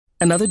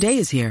Another day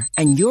is here,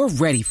 and you're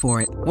ready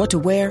for it. What to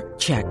wear?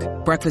 Check.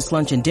 Breakfast,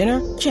 lunch, and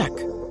dinner? Check.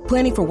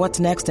 Planning for what's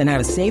next and how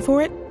to save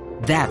for it?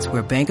 That's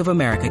where Bank of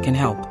America can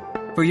help.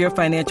 For your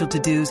financial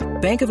to-dos,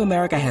 Bank of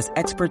America has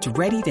experts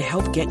ready to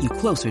help get you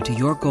closer to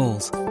your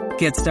goals.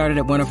 Get started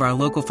at one of our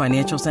local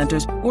financial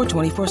centers or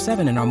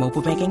 24/7 in our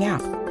mobile banking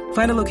app.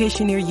 Find a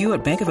location near you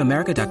at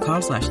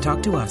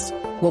bankofamerica.com/talktous.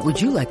 What would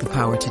you like the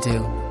power to do?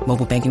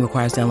 Mobile banking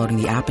requires downloading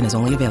the app and is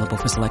only available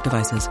for select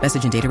devices.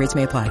 Message and data rates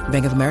may apply.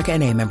 Bank of America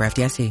N.A., member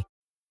FDIC.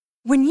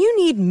 When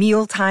you need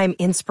mealtime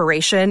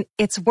inspiration,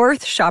 it's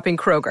worth shopping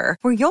Kroger,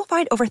 where you'll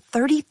find over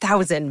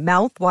 30,000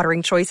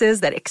 mouth-watering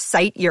choices that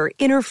excite your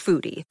inner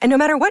foodie. And no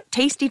matter what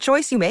tasty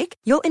choice you make,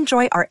 you'll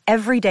enjoy our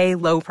everyday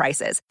low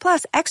prices,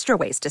 plus extra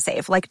ways to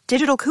save, like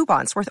digital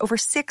coupons worth over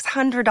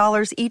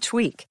 $600 each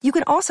week. You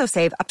can also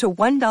save up to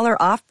 $1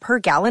 off per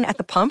gallon at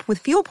the pump with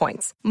fuel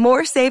points.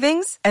 More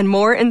savings and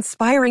more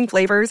inspiring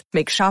flavors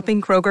make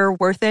shopping Kroger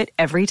worth it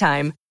every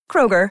time.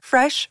 Kroger,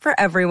 fresh for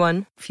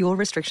everyone. Fuel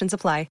restrictions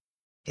apply.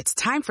 It's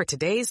time for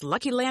today's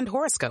Lucky Land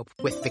horoscope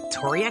with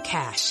Victoria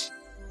Cash.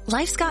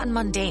 Life's gotten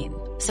mundane,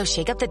 so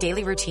shake up the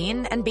daily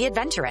routine and be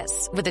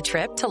adventurous with a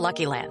trip to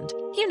Lucky Land.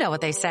 You know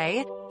what they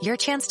say, your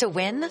chance to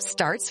win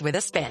starts with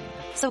a spin.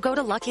 So go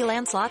to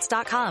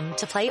LuckyLandSlots.com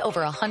to play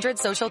over 100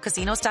 social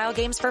casino-style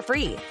games for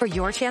free for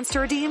your chance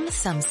to redeem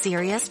some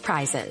serious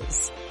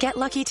prizes. Get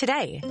lucky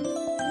today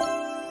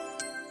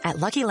at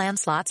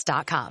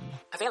LuckyLandSlots.com.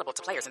 Available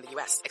to players in the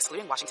U.S.,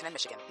 excluding Washington and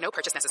Michigan. No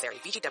purchase necessary.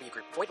 VGW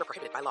Group. Void where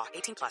prohibited by law.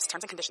 18+.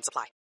 Terms and conditions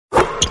apply.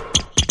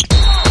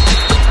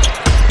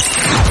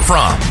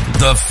 From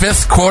the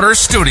Fifth Quarter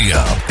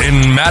Studio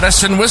in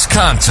Madison,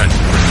 Wisconsin,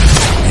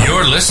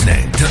 you're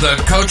listening to the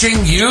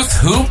Coaching Youth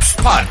Hoops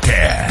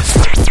Podcast.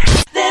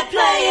 They're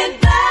playing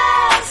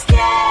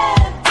basketball.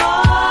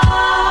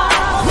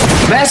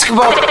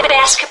 Basketball.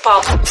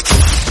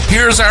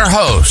 Here's our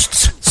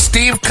hosts,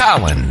 Steve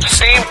Collins,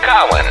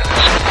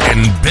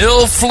 and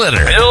Bill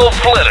Flitter.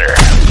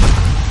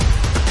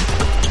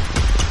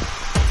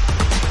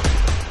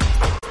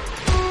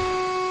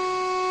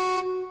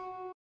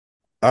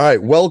 All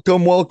right,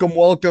 welcome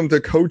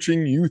to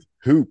Coaching Youth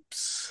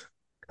Hoops.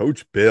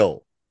 Coach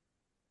Bill.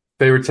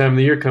 Favorite time of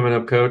the year coming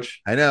up,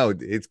 Coach. I know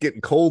it's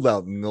getting cold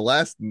out, and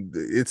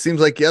it seems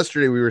like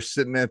yesterday we were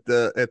sitting at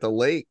the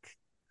lake.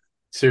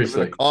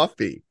 Seriously,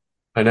 coffee.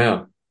 I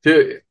know,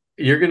 dude.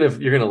 You're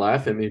gonna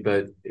laugh at me,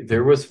 but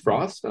there was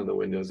frost on the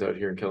windows out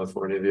here in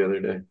California the other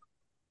day.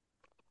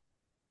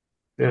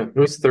 Yeah, it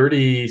was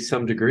 30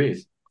 some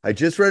degrees. I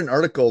just read an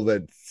article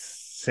that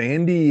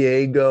San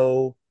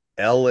Diego,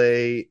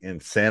 LA,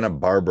 and Santa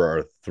Barbara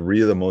are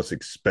three of the most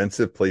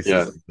expensive places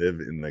to live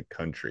in the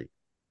country.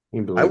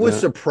 I was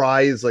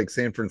surprised like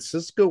San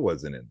Francisco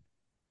wasn't in.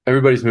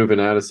 Everybody's moving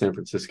out of San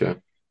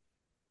Francisco.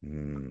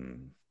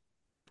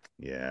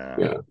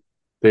 Yeah.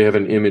 They have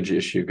an image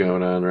issue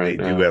going on right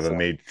now. They do have a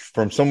major,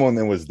 from someone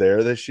that was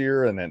there this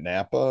year and at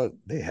Napa,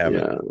 they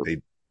haven't.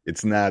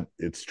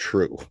 It's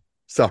true.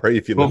 Sorry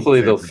if you. Hopefully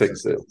they'll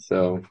fix it.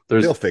 So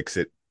they'll fix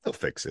it.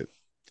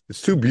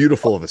 It's too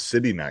beautiful of a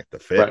city not to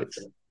fix. Right.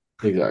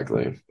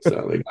 Exactly.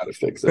 So they got to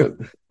fix it.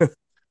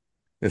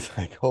 It's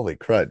like, holy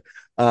crud.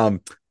 All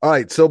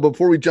right. So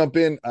before we jump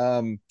in,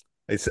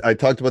 I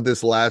talked about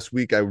this last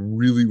week. I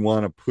really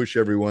want to push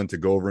everyone to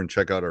go over and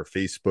check out our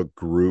Facebook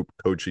group,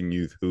 Coaching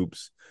Youth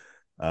Hoops.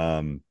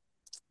 You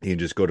can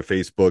just go to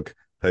Facebook,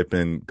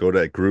 go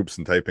to groups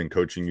and type in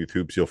Coaching Youth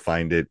Hoops. You'll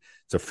find it.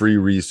 It's a free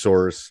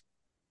resource.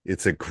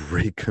 It's a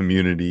great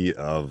community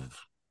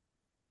of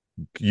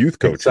youth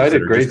coaches.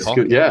 Excited, great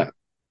school. Yeah.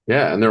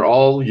 And they're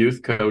all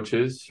youth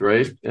coaches,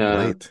 right?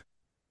 Right.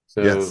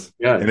 So, yes.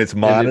 Yeah. And it's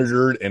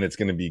monitored and it's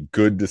going to be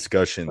good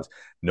discussions.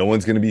 No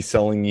one's going to be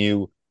selling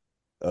you,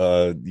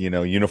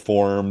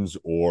 uniforms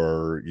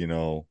or,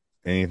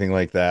 anything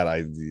like that.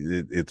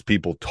 It's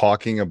people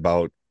talking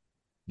about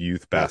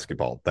youth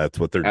basketball. That's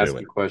what they're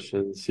doing.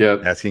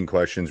 Asking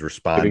questions,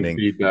 responding. Giving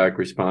feedback,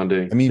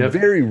 responding. I mean,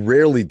 very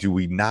rarely do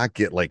we not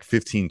get like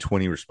 15,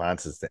 20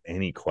 responses to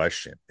any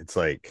question. It's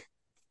like,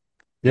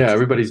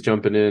 everybody's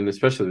jumping in,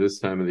 especially this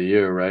time of the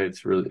year, right?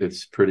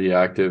 It's pretty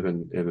active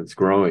and it's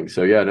growing.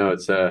 So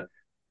it's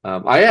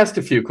I asked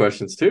a few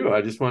questions too.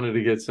 I just wanted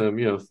to get some,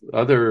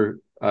 other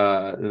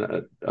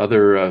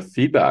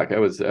feedback. I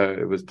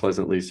was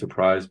pleasantly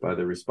surprised by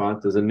the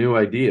response. There's a new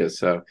idea.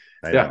 So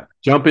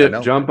jump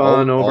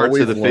on over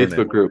to the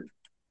Facebook group.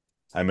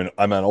 I'm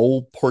an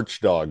old porch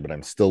dog, but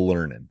I'm still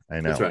learning. I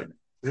know. That's right.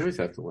 We always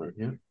have to learn.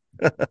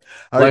 Yeah.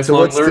 All right. So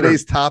what's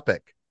today's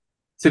topic?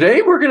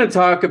 Today, we're going to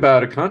talk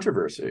about a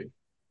controversy.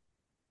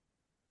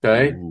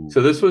 Okay. Ooh.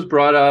 So this was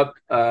brought up.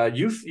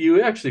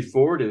 You actually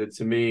forwarded it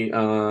to me.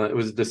 It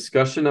was a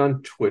discussion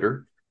on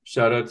Twitter.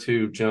 Shout out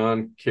to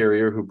John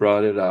Carrier who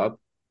brought it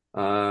up.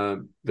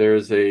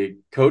 There's a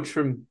coach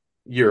from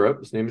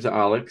Europe. His name is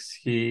Alex.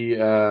 He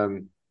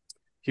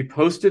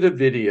posted a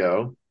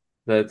video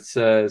that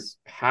says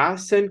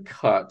pass and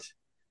cut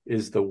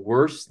is the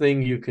worst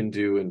thing you can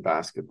do in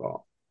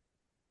basketball.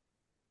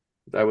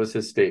 That was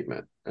his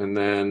statement. And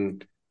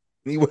then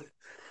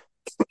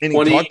And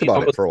he talked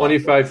about it for a while.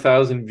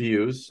 25,000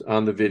 views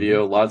on the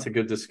video. Lots of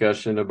good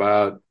discussion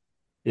about,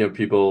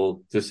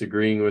 people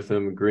disagreeing with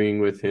him, agreeing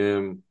with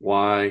him.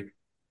 Why?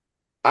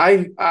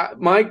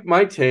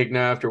 My take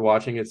now after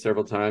watching it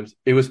several times,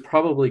 it was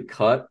probably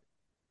cut.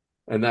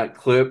 And that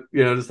clip,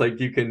 just like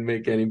you can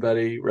make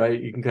anybody, right?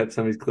 You can cut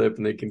somebody's clip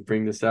and they can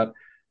bring this up.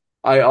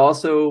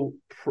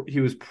 He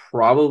was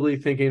probably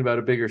thinking about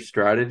a bigger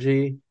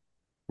strategy.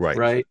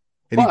 Right.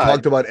 And he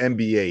talked about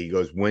NBA. He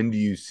goes, when do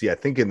you see, I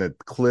think in the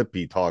clip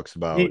he talks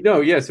about.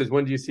 Says,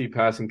 when do you see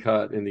pass and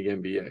cut in the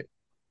NBA?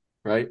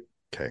 Right.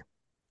 Okay.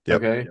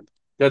 Yep. Okay.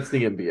 That's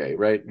the NBA,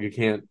 right? You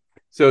can't.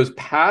 So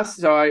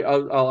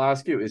I'll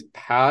ask you, is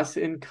pass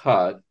and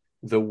cut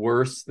the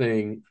worst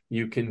thing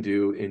you can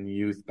do in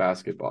youth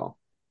basketball?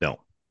 No.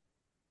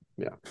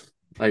 Yeah,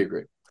 I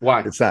agree.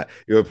 Why? It's not.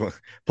 You're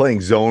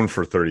playing zone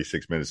for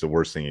 36 minutes, the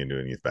worst thing you can do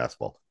in youth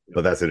basketball.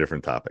 But that's a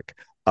different topic.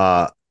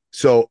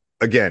 So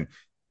again,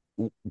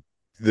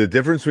 the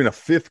difference between a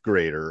fifth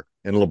grader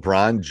and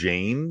LeBron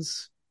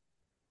James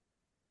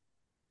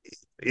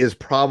is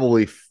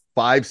probably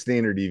 5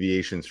 standard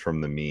deviations from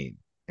the mean.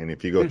 And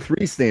if you go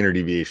 3 standard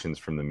deviations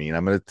from the mean,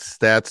 I'm going to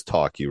stats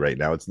talk you right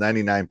now. It's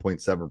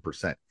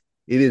 99.7%.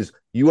 It is,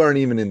 you aren't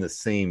even in the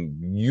same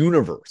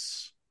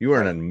universe. You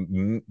are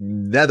in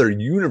another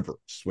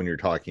universe when you're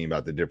talking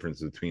about the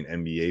difference between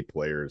NBA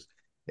players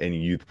and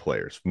youth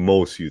players.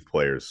 Most youth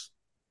players,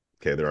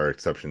 okay, there are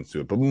exceptions to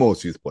it, but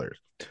most youth players.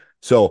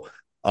 So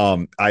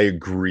I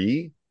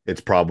agree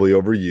it's probably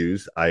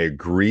overused. I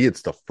agree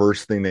it's the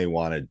first thing they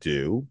want to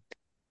do.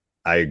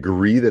 I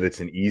agree that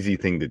it's an easy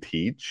thing to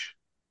teach.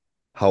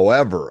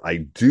 However, I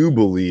do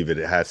believe it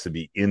has to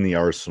be in the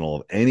arsenal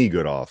of any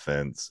good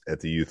offense at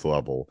the youth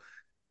level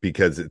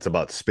because it's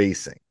about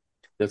spacing.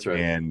 That's right.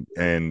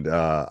 And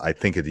I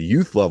think at the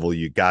youth level,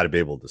 you got to be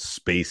able to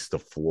space the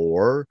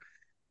floor.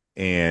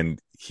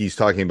 And he's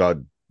talking about,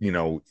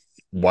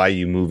 why are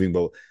you moving?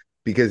 But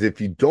because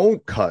if you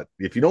don't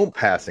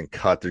pass and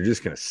cut, they're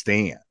just going to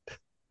stand.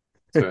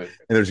 That's right.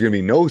 And there's going to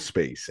be no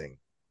spacing.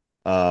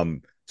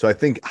 So I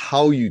think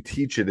how you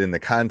teach it in the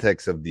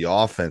context of the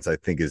offense, I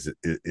think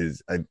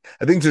I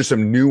think there's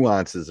some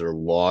nuances that are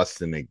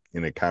lost in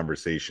a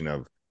conversation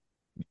of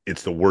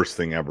it's the worst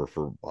thing ever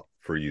for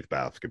youth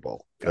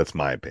basketball. That's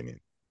my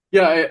opinion.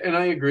 Yeah, and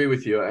I agree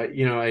with you.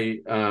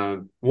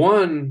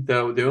 One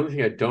though, the only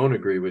thing I don't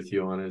agree with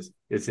you on is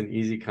it's an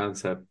easy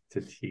concept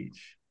to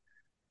teach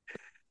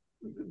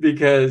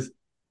because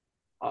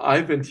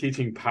I've been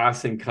teaching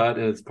pass and cut,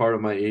 and it's part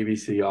of my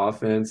ABC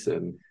offense,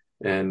 and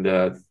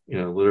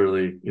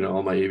literally,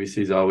 all my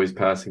ABCs always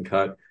pass and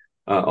cut,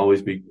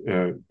 always be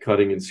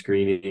cutting and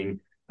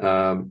screening.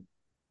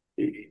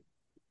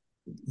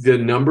 The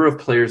number of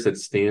players that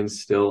stand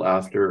still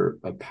after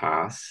a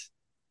pass,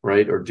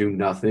 right, or do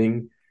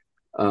nothing,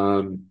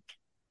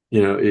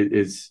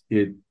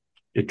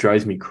 it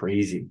drives me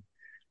crazy.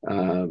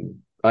 I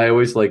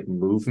always like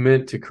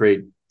movement to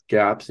create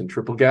gaps and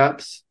triple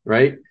gaps,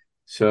 right?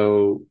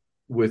 So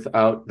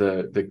without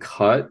the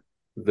cut,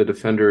 the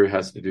defender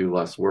has to do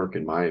less work,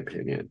 in my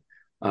opinion.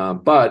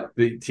 But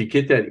to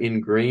get that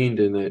ingrained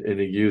in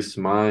a youth's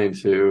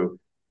mind to,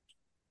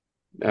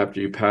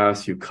 after you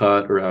pass, you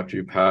cut, or after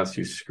you pass,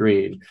 you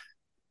screen.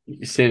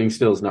 Standing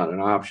still is not an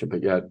option,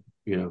 but yet,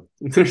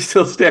 they're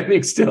still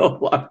standing still in a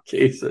lot of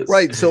cases.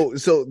 Right. So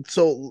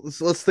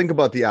let's think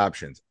about the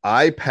options.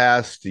 I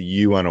pass to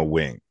you on a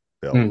wing,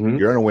 Bill. Mm-hmm.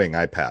 You're on a wing.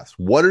 I pass.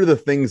 What are the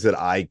things that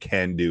I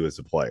can do as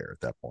a player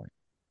at that point?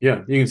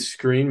 Yeah, you can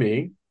screen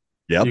me.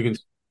 Yep. You can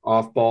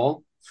off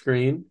ball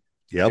screen.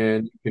 Yep.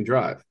 And you can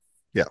drive.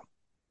 Yeah.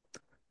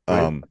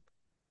 Right.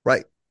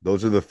 Right.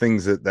 Those are the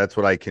things that's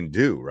what I can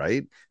do,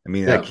 right? I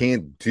mean, yeah.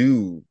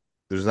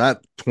 There's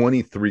not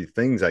 23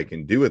 things I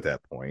can do at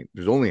that point.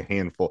 There's only a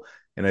handful.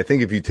 And I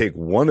think if you take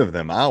one of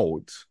them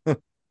out,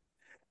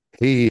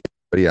 hey,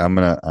 buddy,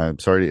 I'm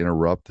sorry to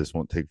interrupt. This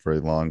won't take very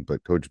long,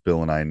 but Coach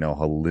Bill and I know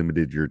how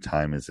limited your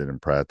time is in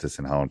practice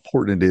and how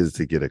important it is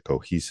to get a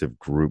cohesive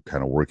group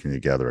kind of working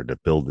together to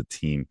build a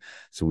team.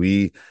 So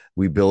we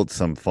built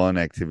some fun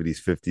activities,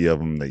 50 of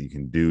them that you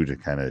can do to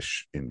kind of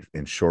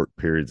in short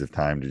periods of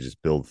time to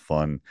just build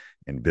fun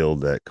and build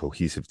that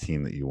cohesive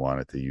team that you want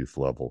at the youth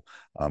level.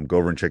 Go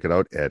over and check it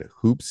out at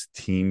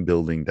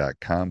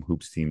hoopsteambuilding.com,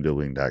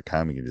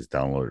 hoopsteambuilding.com. You can just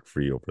download it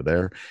free over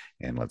there.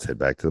 And let's head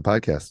back to the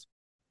podcast.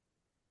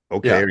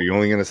 Okay, yeah. Are you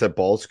only going to set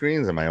ball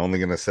screens? Am I only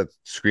going to set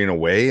screen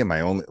away? Am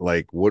I only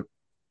what?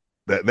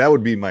 That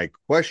would be my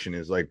question.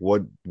 Is like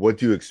what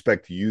do you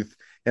expect youth?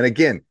 And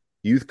again,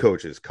 youth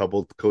coaches,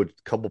 couple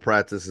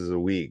practices a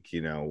week.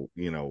 I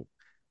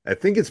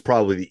think it's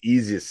probably the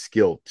easiest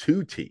skill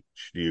to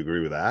teach. Do you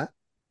agree with that?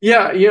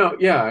 Yeah,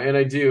 yeah, and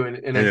I do, and I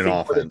in think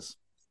offense.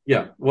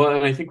 Well,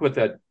 and I think what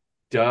that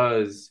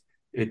does,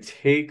 it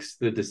takes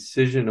the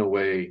decision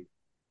away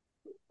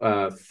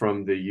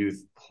from the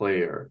youth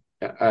player.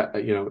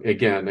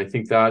 Again, I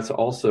think that's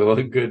also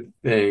a good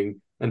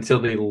thing until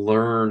they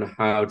learn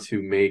how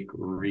to make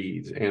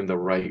reads and the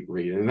right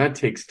read. And that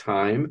takes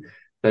time.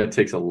 That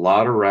takes a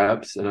lot of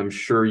reps. And I'm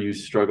sure you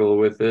struggle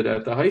with it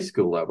at the high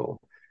school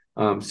level.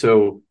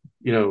 So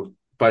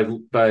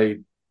by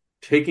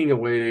taking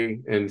away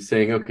and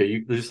saying,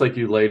 okay, just like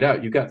you laid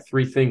out, you got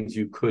 3 things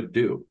you could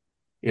do.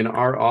 In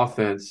our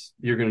offense,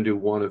 you're going to do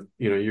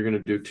you're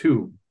going to do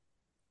 2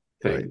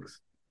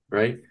 things,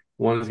 right?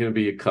 One is going to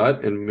be a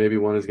cut, and maybe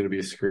one is going to be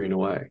a screen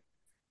away.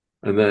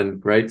 And then,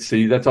 right?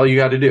 So that's all you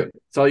got to do.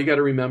 It's all you got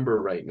to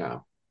remember right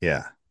now.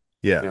 Yeah.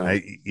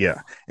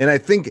 And I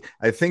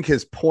think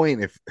his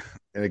point,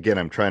 and again,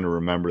 I'm trying to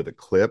remember the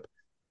clip,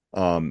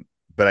 but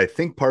I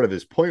think part of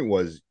his point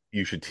was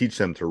you should teach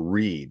them to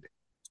read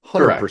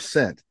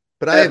 100%.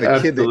 But I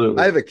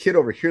have a kid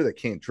over here that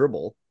can't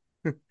dribble.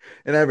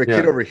 And I have a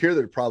kid over here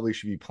that probably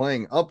should be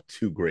playing up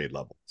 2 grade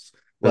levels.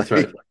 That's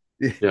right.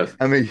 Yes.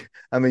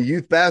 I'm a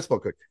youth basketball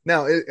coach.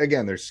 Now,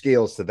 again, there's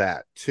scales to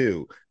that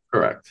too.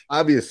 Correct.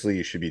 Obviously,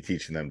 you should be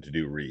teaching them to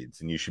do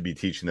reads, and you should be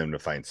teaching them to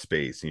find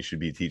space, and you should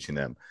be teaching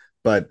them.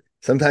 But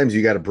sometimes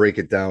you got to break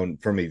it down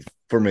from a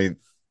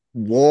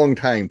long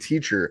time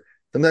teacher.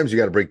 Sometimes you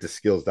got to break the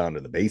skills down to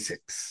the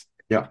basics.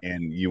 Yeah.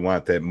 And you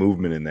want that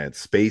movement and that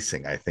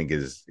spacing, I think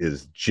is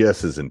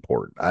just as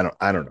important. I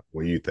don't know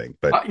what you think,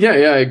 but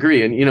I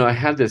agree. And, I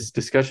had this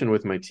discussion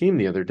with my team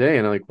the other day,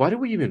 and I'm like, why do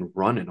we even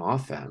run an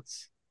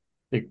offense?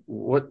 Like,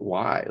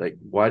 why? Like,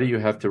 why do you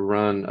have to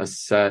run a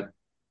set,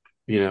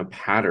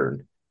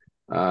 pattern?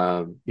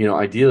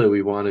 Ideally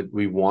we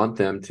want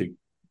them to,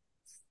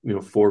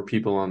 4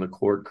 people on the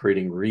court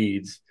creating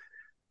reads.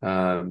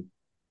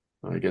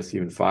 I guess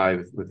even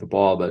 5 with the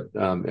ball, but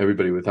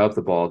everybody without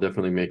the ball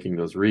definitely making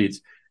those reads.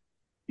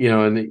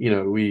 What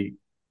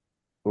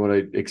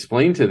I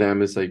explained to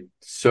them is like,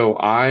 so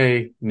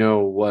I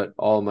know what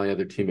all my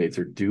other teammates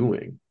are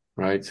doing,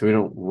 right? So we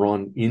don't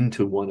run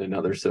into one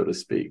another, so to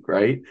speak,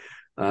 right?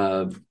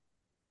 And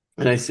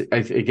I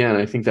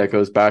think that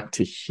goes back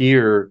to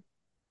here,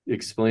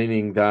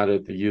 explaining that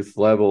at the youth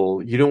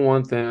level. You don't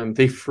want them,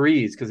 they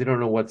freeze because they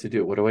don't know what to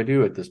do. What do I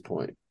do at this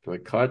point? Do I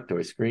cut? Do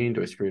I screen?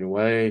 Do I screen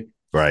away?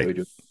 Right. Do I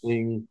do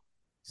anything?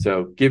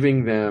 So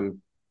giving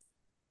them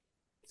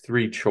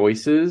 3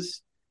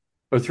 choices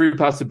or 3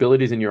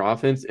 possibilities in your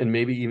offense, and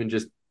maybe even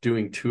just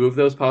doing 2 of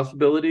those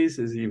possibilities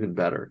is even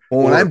better.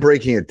 Well, when I'm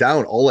breaking it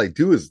down, all I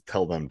do is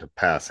tell them to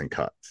pass and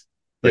cut.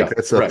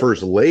 That's the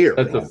first layer.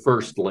 That's the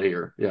first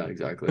layer. Yeah,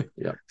 exactly.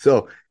 Yeah.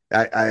 So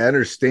I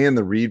understand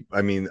the read.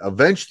 I mean,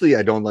 eventually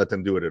I don't let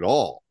them do it at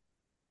all.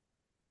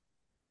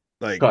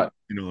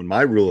 In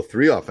my rule of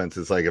 3 offense,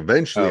 it's like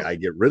eventually I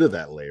get rid of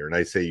that layer and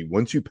I say,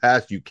 once you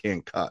pass, you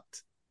can't cut.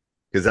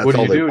 Because that's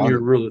all they do in your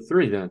rule of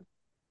 3 then.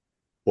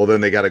 Well,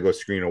 then they got to go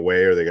screen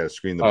away, or they got to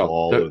screen the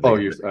ball. I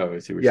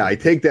see what you're I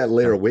take that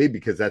layer away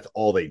because that's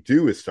all they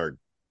do is start.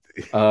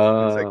 It's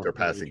like they're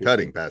passing,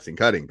 cutting.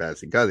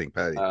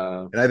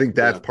 And I think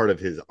that's part of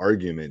his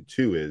argument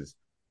too, is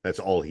that's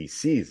all he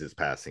sees is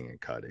passing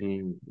and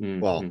cutting.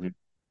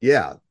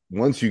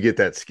 Once you get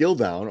that skill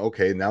down,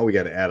 okay, now we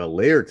got to add a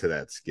layer to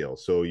that skill.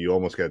 So you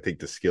almost got to take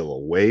the skill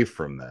away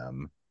from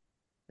them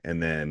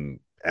and then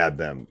add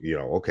them,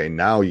 okay,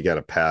 now you got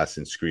to pass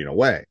and screen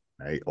away,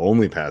 right?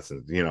 Only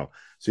passing,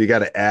 so you got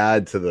to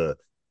add to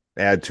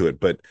it.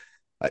 But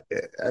I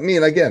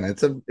mean, again,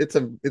 it's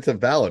a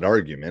valid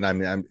argument. I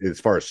mean, as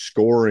far as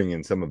scoring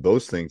and some of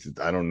those things,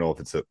 I don't know if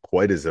it's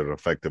quite as an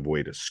effective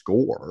way to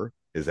score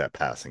is that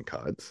passing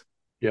cuts.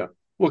 Yeah.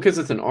 Well, because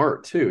it's an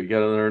art too. You got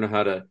to learn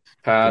how to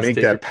pass, make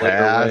that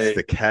pass,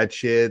 to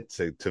catch it,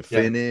 to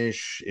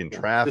finish in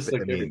traffic.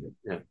 Like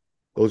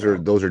those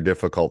are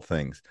difficult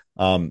things.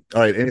 All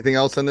right. Anything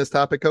else on this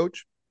topic,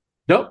 Coach?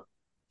 Nope.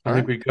 I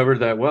think we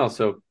covered that well.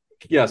 So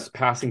yes,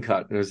 passing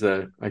cut.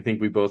 I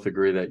think we both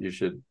agree that you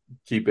should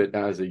keep it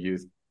at the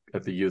youth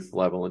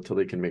level until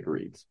they can make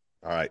reads.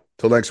 All right.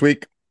 Till next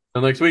week.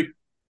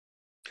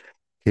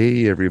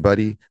 Hey,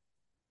 everybody.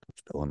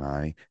 Bill and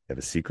I have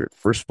a secret.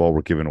 First of all,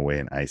 we're giving away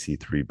an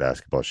IC3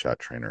 basketball shot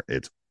trainer.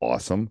 It's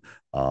awesome.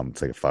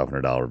 It's like a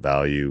 $500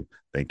 value.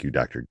 Thank you,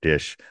 Dr.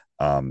 Dish.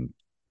 So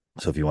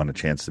if you want a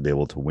chance to be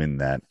able to win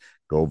that,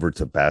 go over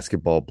to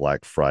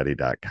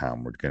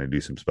basketballblackfriday.com. We're going to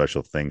do some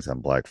special things on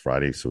Black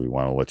Friday, so we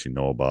want to let you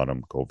know about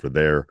them. Go over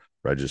there,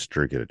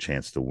 register, get a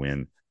chance to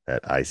win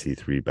that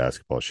IC3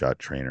 basketball shot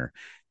trainer,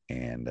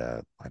 and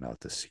find out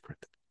the secret.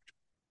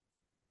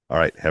 All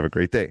right, have a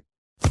great day.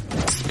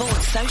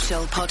 Sports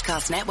Social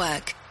Podcast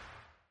Network.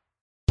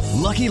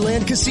 Lucky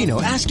Land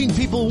Casino, asking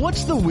people,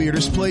 what's the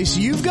weirdest place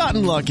you've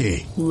gotten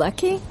lucky?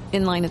 Lucky?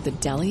 In line at the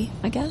deli,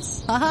 I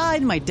guess? Aha,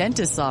 in my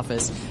dentist's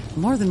office.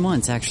 More than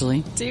once,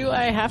 actually. Do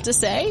I have to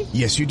say?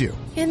 Yes, you do.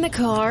 In the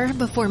car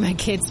before my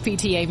kids'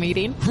 PTA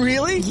meeting.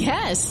 Really?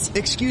 Yes.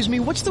 Excuse me,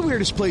 what's the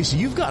weirdest place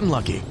you've gotten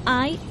lucky?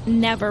 I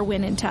never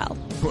win and tell.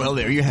 Well,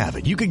 there you have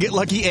it. You can get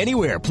lucky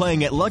anywhere,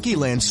 playing at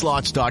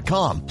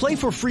LuckyLandSlots.com. Play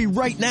for free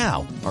right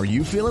now. Are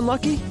you feeling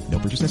lucky? No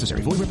purchase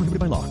necessary. Void where prohibited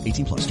by law.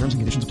 18+. Terms and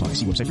conditions apply.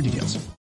 See website for details.